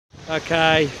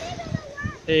Okay,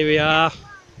 here we are,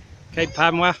 Cape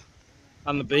Panwa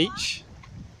on the beach.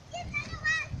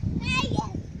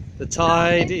 The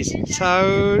tide is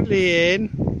totally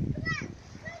in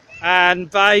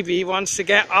and baby wants to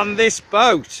get on this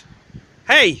boat.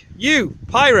 Hey, you,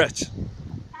 pirate!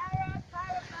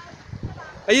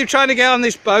 Are you trying to get on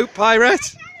this boat,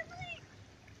 pirate?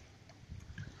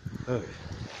 Oh.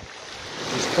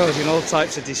 He's causing all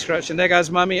types of destruction. There goes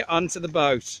Mummy onto the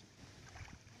boat.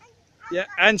 Yeah,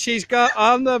 and she's got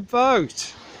on the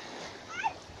boat.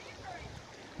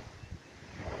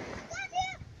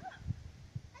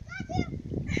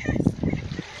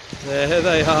 There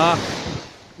they are.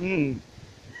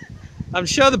 I'm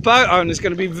sure the boat owner's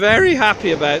going to be very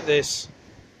happy about this.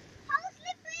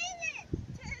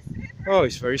 Oh,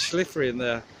 it's very slippery in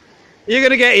there. You're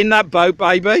going to get in that boat,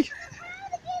 baby.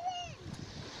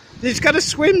 You've got to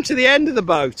swim to the end of the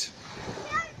boat.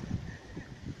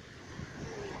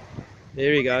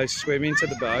 Here he goes, swimming to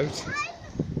the boat.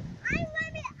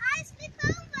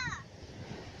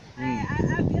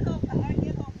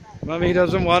 Mummy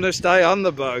doesn't want to stay on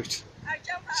the boat.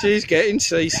 She's getting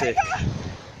seasick.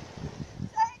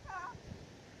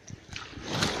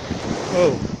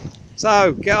 Oh,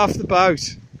 so get off the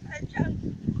boat.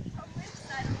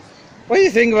 What do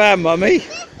you think about Mummy? This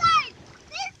side,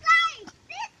 at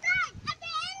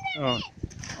the end of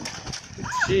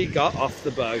Oh, she got off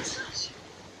the boat.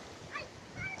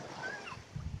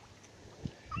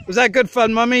 Was that good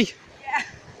fun, Mummy? Yeah.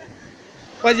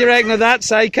 What do you reckon of that,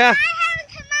 Seika? I haven't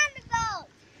come on the boat.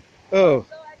 Oh,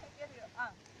 So I can get you on.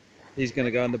 he's going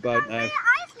to go on the boat now. I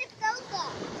slipped over.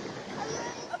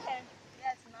 Okay.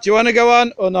 Yes, no. Do you want to go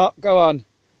on or not? Go on.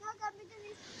 No, go,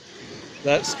 because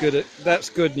That's good. That's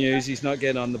good news. He's not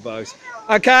getting on the boat.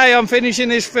 Okay, I'm finishing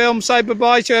this film. Say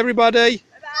bye-bye to everybody.